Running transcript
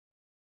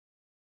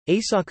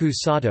Eisaku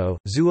Satō,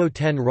 Zuo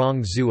ten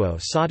rong Zuo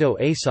Sato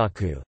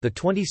Eisaku, the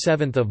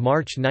 27th of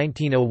March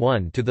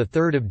 1901 to the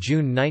 3rd of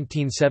June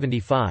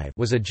 1975,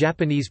 was a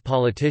Japanese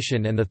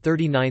politician and the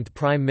 39th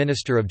Prime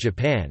Minister of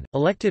Japan,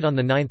 elected on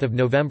the 9th of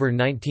November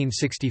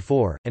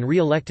 1964 and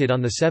re-elected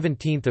on the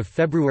 17th of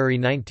February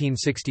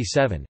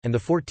 1967 and the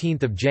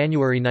 14th of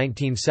January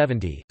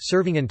 1970,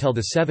 serving until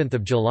the 7th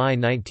of July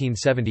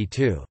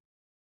 1972.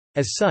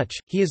 As such,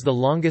 he is the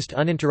longest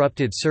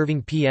uninterrupted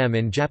serving PM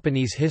in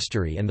Japanese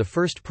history and the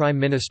first prime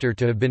minister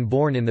to have been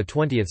born in the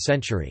 20th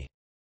century.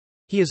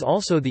 He is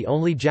also the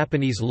only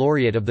Japanese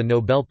laureate of the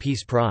Nobel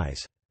Peace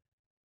Prize.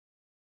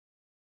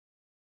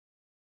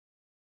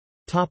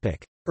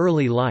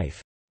 Early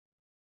life.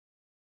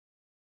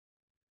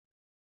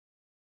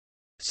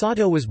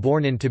 Satō was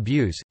born in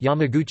Tabuse,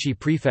 Yamaguchi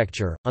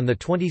Prefecture, on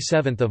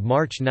 27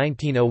 March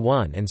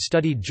 1901 and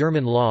studied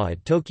German law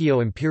at Tokyo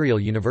Imperial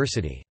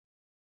University.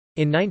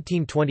 In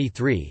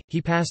 1923,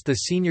 he passed the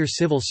senior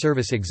civil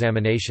service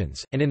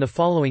examinations, and in the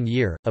following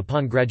year,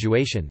 upon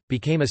graduation,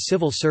 became a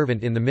civil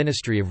servant in the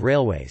Ministry of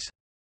Railways.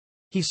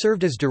 He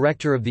served as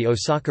director of the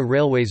Osaka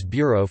Railways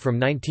Bureau from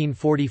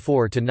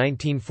 1944 to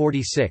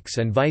 1946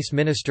 and vice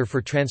minister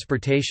for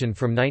transportation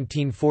from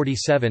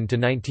 1947 to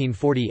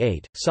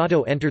 1948.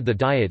 Satō entered the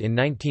Diet in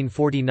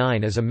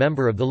 1949 as a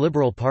member of the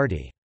Liberal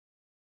Party.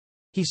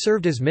 He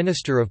served as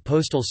Minister of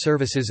Postal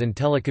Services and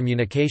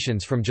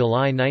Telecommunications from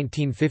July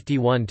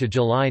 1951 to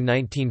July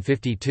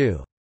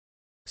 1952.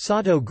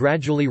 Satō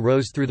gradually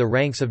rose through the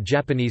ranks of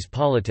Japanese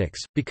politics,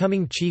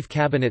 becoming Chief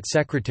Cabinet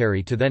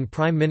Secretary to then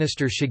Prime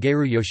Minister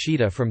Shigeru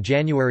Yoshida from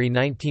January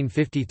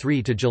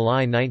 1953 to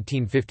July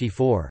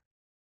 1954.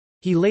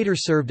 He later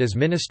served as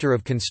Minister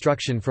of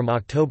Construction from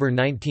October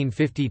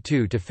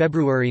 1952 to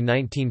February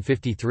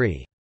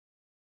 1953.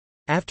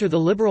 After the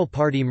Liberal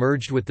Party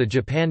merged with the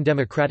Japan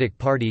Democratic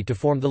Party to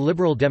form the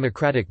Liberal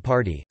Democratic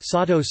Party,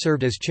 Satō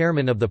served as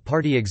chairman of the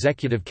party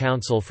executive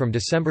council from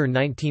December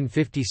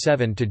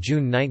 1957 to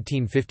June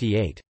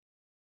 1958.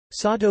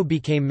 Satō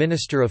became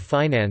Minister of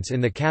Finance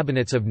in the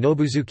cabinets of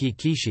Nobuzuki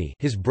Kishi,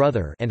 his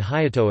brother, and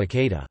Hayato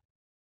Ikeda.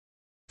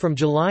 From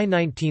July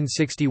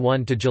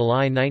 1961 to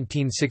July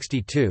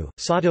 1962,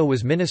 Satō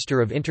was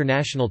Minister of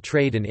International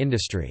Trade and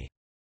Industry.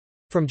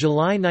 From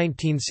July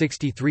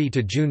 1963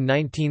 to June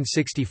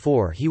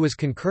 1964 he was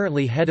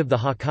concurrently head of the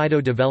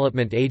Hokkaido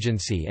Development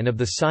Agency and of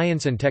the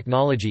Science and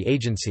Technology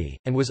Agency,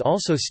 and was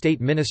also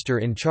state minister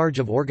in charge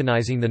of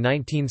organizing the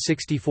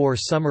 1964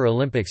 Summer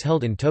Olympics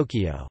held in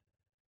Tokyo.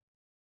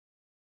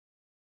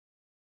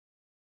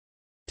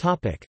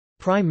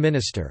 Prime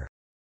Minister.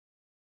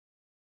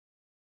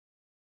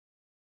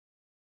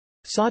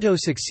 Satō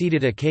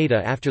succeeded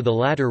Ikeda after the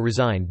latter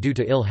resigned due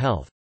to ill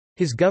health.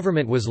 His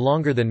government was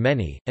longer than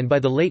many, and by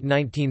the late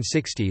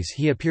 1960s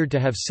he appeared to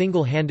have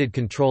single-handed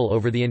control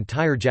over the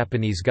entire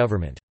Japanese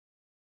government.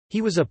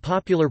 He was a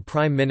popular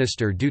prime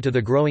minister due to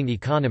the growing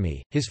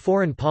economy. His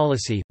foreign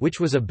policy, which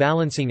was a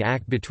balancing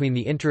act between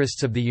the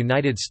interests of the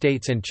United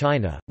States and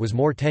China, was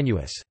more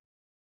tenuous.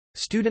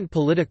 Student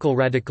political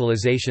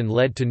radicalization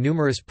led to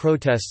numerous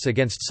protests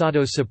against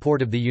Sato's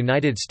support of the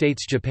United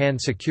States-Japan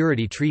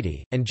Security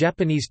Treaty, and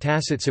Japanese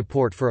tacit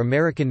support for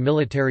American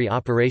military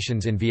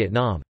operations in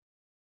Vietnam.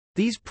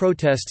 These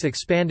protests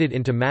expanded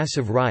into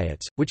massive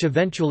riots, which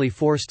eventually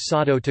forced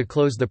Satō to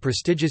close the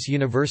prestigious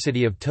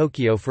University of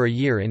Tokyo for a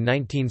year in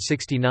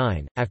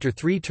 1969. After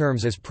 3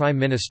 terms as prime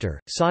minister,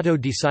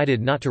 Satō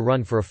decided not to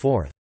run for a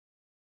fourth.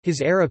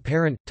 His heir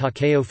apparent,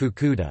 Takeo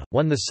Fukuda,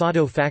 won the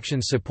Satō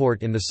faction's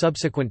support in the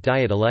subsequent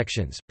Diet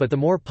elections, but the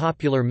more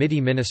popular MIDI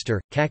minister,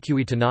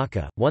 Kakui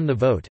Tanaka, won the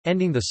vote,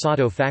 ending the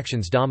Satō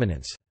faction's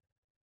dominance.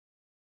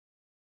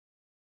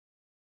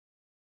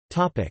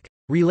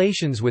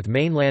 Relations with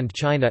mainland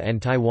China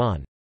and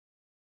Taiwan.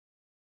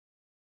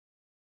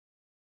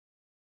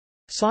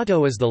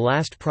 Satō is the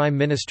last Prime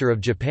Minister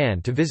of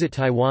Japan to visit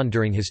Taiwan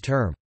during his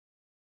term.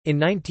 In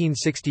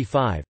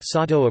 1965,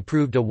 Satō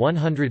approved a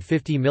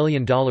 $150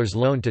 million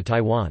loan to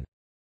Taiwan.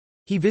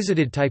 He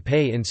visited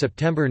Taipei in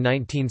September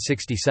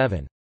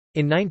 1967.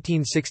 In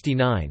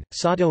 1969,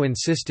 Satō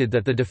insisted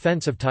that the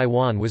defense of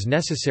Taiwan was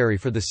necessary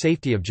for the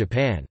safety of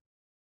Japan.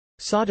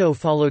 Satō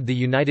followed the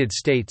United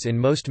States in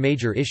most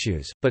major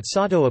issues, but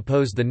Satō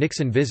opposed the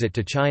Nixon visit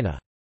to China.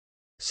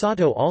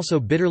 Satō also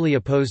bitterly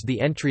opposed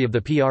the entry of the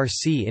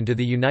PRC into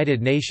the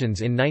United Nations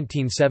in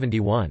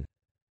 1971.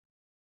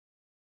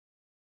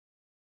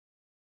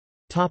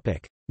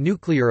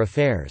 Nuclear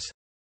affairs.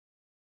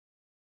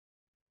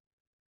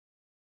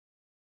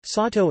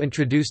 Satō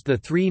introduced the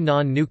 3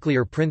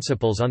 non-nuclear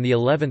principles on the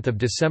 11th of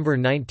December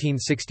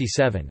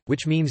 1967,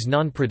 which means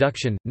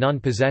non-production,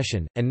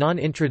 non-possession, and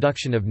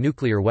non-introduction of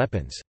nuclear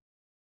weapons.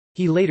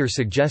 He later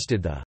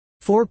suggested the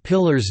 4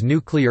 pillars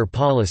nuclear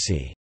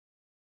policy.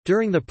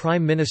 During the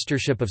prime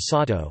ministership of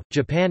Satō,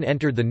 Japan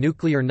entered the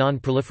Nuclear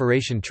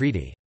Non-Proliferation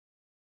Treaty.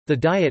 The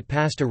Diet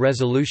passed a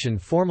resolution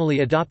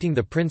formally adopting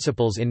the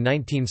principles in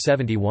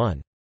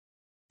 1971.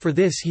 For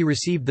this he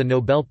received the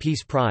Nobel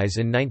Peace Prize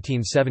in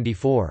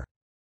 1974.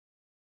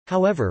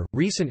 However,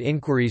 recent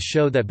inquiries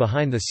show that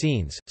behind the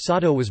scenes,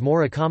 Satō was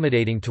more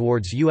accommodating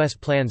towards U.S.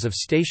 plans of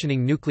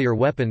stationing nuclear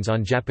weapons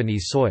on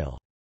Japanese soil.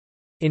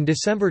 In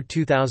December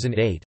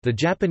 2008, the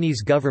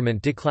Japanese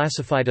government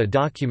declassified a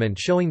document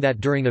showing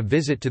that during a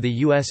visit to the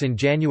U.S. in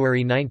January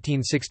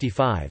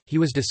 1965, he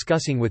was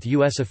discussing with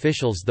U.S.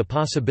 officials the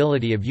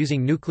possibility of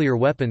using nuclear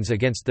weapons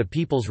against the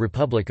People's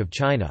Republic of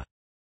China.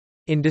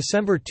 In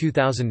December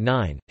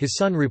 2009, his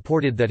son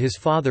reported that his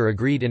father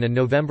agreed in a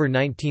November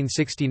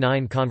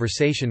 1969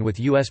 conversation with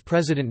U.S.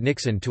 President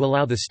Nixon to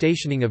allow the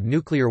stationing of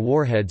nuclear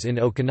warheads in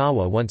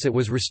Okinawa once it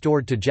was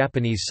restored to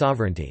Japanese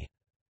sovereignty.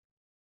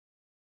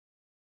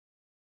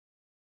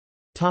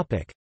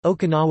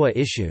 Okinawa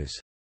issues.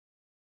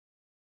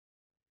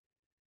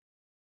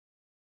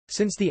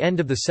 Since the end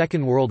of the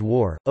Second World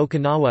War,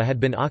 Okinawa had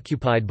been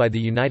occupied by the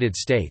United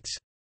States.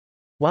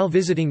 While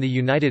visiting the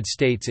United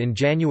States in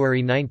January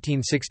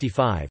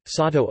 1965,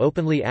 Satō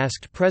openly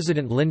asked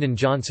President Lyndon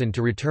Johnson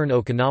to return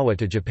Okinawa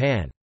to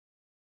Japan.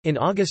 In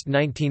August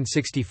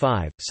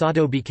 1965,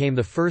 Satō became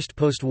the first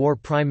post-war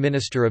Prime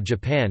Minister of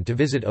Japan to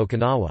visit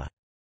Okinawa.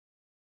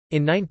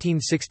 In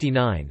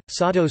 1969,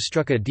 Satō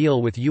struck a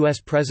deal with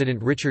U.S.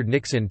 President Richard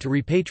Nixon to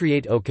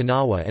repatriate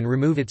Okinawa and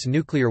remove its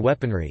nuclear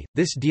weaponry.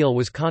 This deal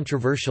was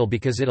controversial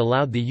because it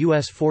allowed the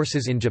U.S.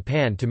 forces in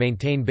Japan to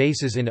maintain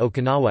bases in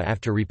Okinawa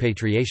after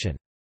repatriation.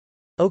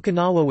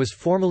 Okinawa was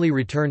formally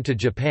returned to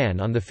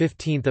Japan on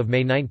 15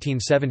 May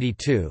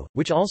 1972,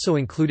 which also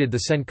included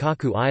the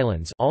Senkaku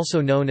Islands, also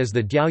known as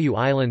the Diaoyu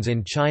Islands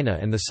in China,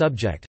 and the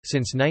subject,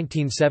 since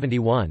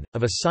 1971,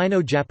 of a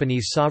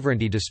Sino-Japanese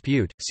sovereignty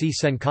dispute. See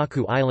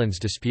Senkaku Islands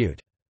dispute.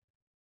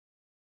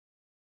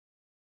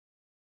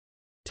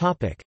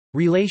 Topic: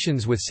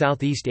 Relations with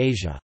Southeast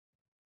Asia.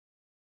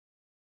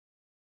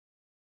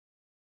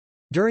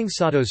 During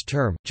Sato's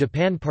term,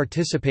 Japan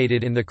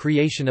participated in the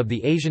creation of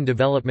the Asian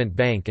Development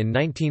Bank in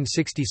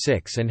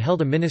 1966 and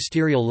held a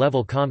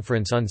ministerial-level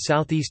conference on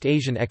Southeast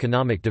Asian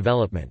economic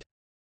development.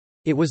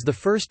 It was the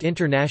first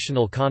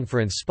international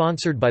conference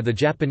sponsored by the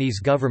Japanese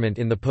government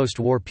in the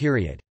post-war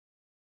period.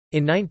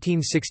 In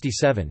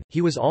 1967,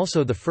 he was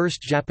also the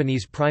first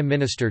Japanese prime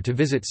minister to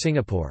visit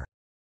Singapore.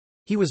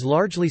 He was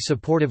largely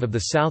supportive of the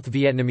South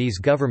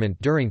Vietnamese government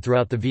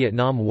throughout the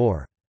Vietnam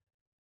War.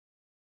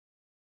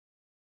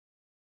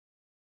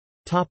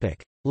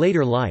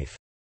 Later life.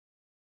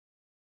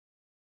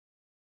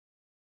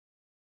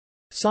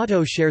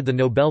 Satō shared the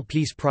Nobel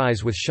Peace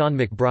Prize with Sean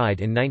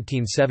MacBride in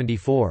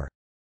 1974.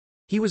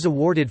 He was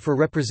awarded for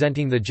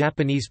representing the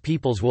Japanese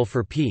people's will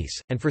for peace,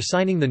 and for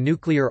signing the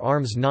Nuclear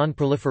Arms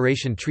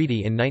Non-Proliferation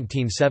Treaty in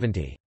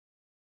 1970.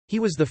 He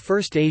was the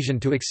first Asian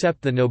to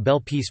accept the Nobel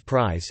Peace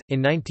Prize.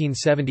 In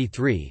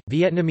 1973,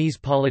 Vietnamese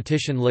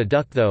politician Le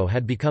Duc Tho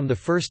had become the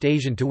first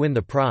Asian to win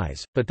the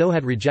prize, but Tho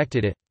had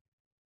rejected it.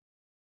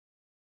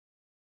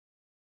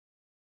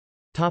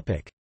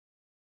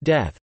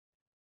 Death.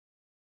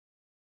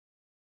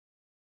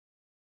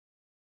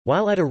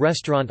 While at a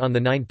restaurant on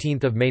 19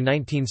 May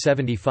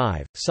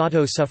 1975,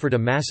 Satō suffered a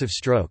massive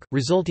stroke,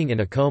 resulting in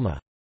a coma.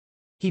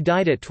 He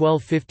died at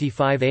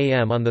 12:55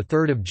 a.m. on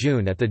 3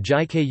 June at the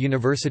Jikei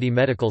University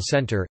Medical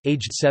Center,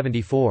 aged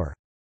 74.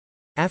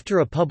 After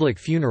a public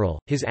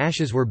funeral, his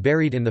ashes were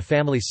buried in the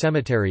family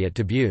cemetery at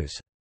Toulouse.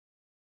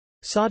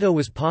 Satō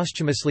was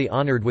posthumously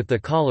honored with the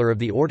Collar of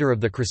the Order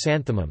of the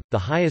Chrysanthemum, the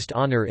highest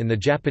honor in the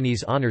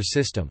Japanese honors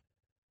system.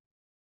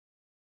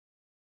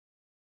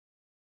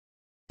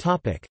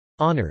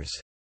 Honors.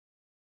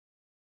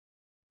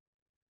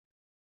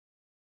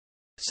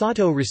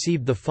 Satō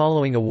received the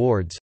following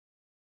awards: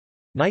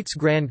 Knight's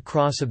Grand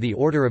Cross of the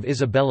Order of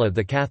Isabella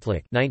the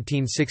Catholic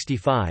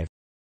 1965,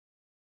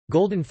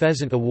 Golden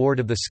Pheasant Award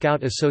of the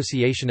Scout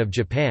Association of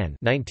Japan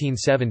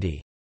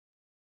 1970,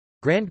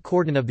 Grand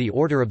Cordon of the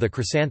Order of the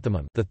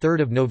Chrysanthemum, the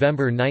 3rd of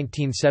November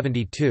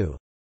 1972.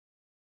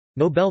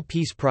 Nobel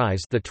Peace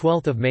Prize, the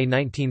 12th of May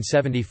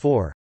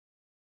 1974.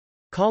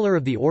 Collar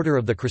of the Order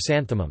of the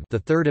Chrysanthemum,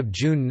 the 3rd of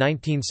June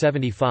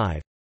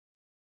 1975.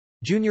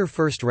 Junior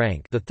First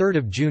Rank, the 3rd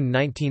of June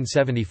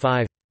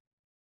 1975.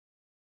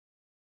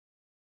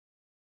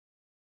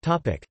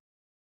 Topic: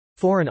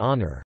 Foreign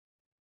honor.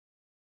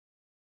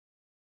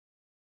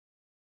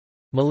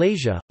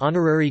 Malaysia,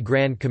 Honorary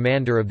Grand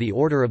Commander of the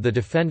Order of the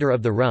Defender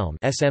of the Realm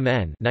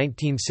 (SMN)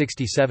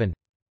 1967.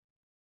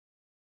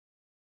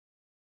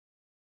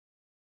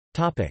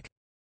 Topic: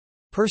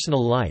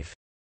 Personal life.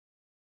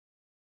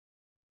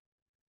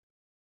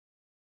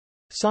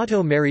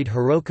 Satō married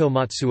Hiroko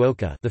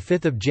Matsuoka, the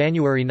 5th of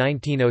January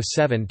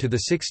 1907 to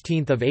the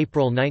 16th of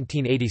April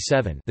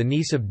 1987, the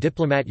niece of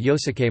diplomat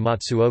Yosuke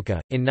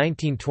Matsuoka, in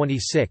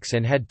 1926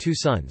 and had two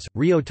sons,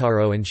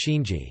 Ryotaro and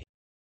Shinji.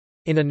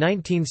 In a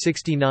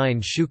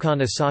 1969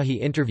 Shukan Asahi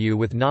interview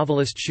with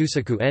novelist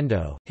Shusaku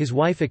Endo, his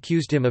wife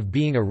accused him of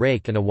being a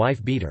rake and a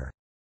wife-beater.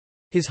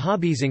 His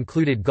hobbies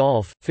included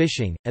golf,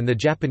 fishing, and the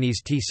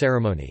Japanese tea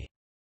ceremony.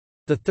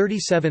 The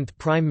 37th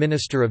Prime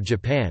Minister of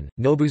Japan,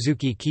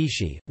 Nobuzuki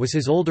Kishi, was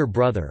his older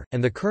brother,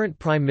 and the current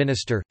Prime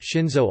Minister,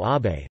 Shinzo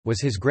Abe,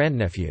 was his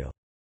grandnephew.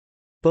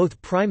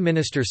 Both Prime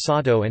Minister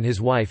Sato and his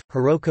wife,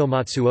 Hiroko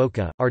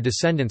Matsuoka, are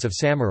descendants of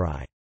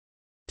samurai.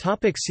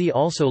 See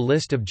also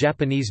List of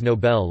Japanese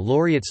Nobel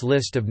laureates.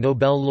 List of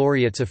Nobel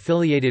laureates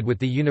affiliated with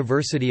the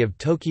University of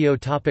Tokyo.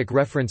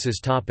 References.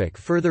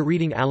 Further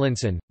reading.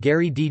 Allinson,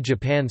 Gary D.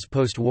 Japan's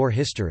Post-War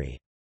History.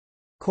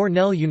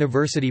 Cornell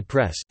University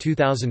Press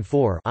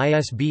 2004,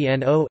 ISBN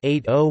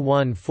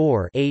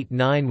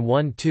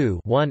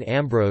 0-8014-8912-1.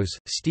 Ambrose,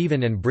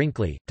 Stephen and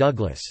Brinkley,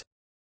 Douglas.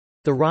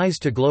 The Rise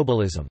to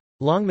Globalism.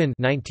 Longman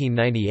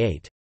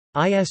 1998.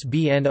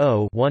 ISBN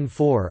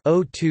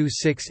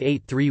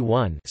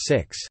 0-14-026831-6.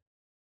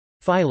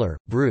 Feiler,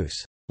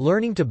 Bruce.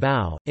 Learning to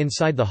Bow,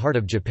 Inside the Heart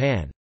of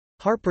Japan.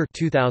 Harper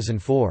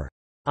 2004.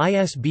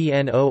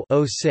 ISBN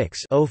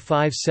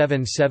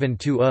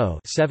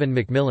 0-06-057720-7.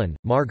 Macmillan,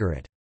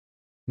 Margaret.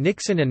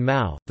 Nixon and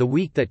Mao, The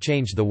Week That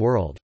Changed the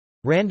World.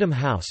 Random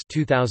House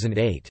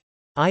 2008.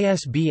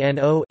 ISBN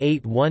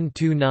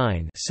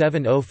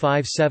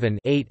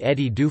 0-8129-7057-8.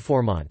 Eddie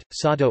Dufourmont,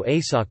 Sato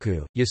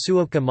Eisaku,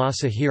 Yasuoka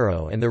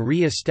Masahiro and the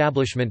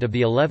Re-Establishment of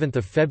the 11th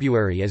of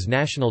February as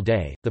National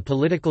Day, The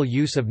Political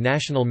Use of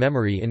National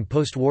Memory in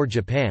Post-War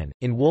Japan,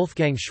 in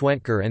Wolfgang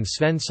Schwentker and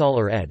Sven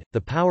Soller ed.,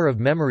 The Power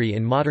of Memory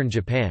in Modern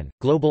Japan,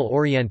 Global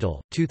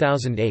Oriental,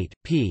 2008,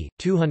 p.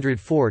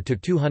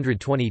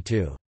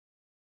 204–222.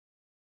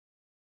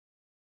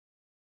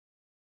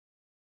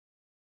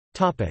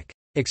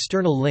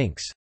 External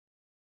links.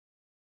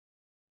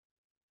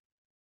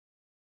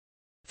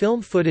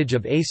 Film footage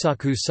of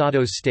Eisaku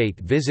Satō's state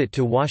visit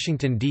to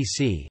Washington,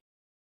 D.C.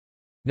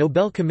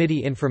 Nobel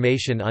Committee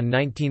information on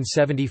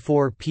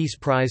 1974 Peace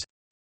Prize.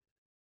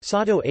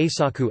 Satō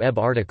Eisaku Ebb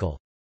article.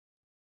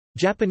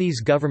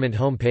 Japanese government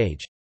home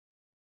page.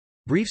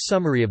 Brief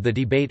summary of the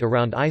debate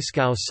around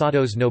Eisaku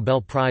Satō's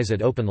Nobel Prize at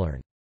OpenLearn.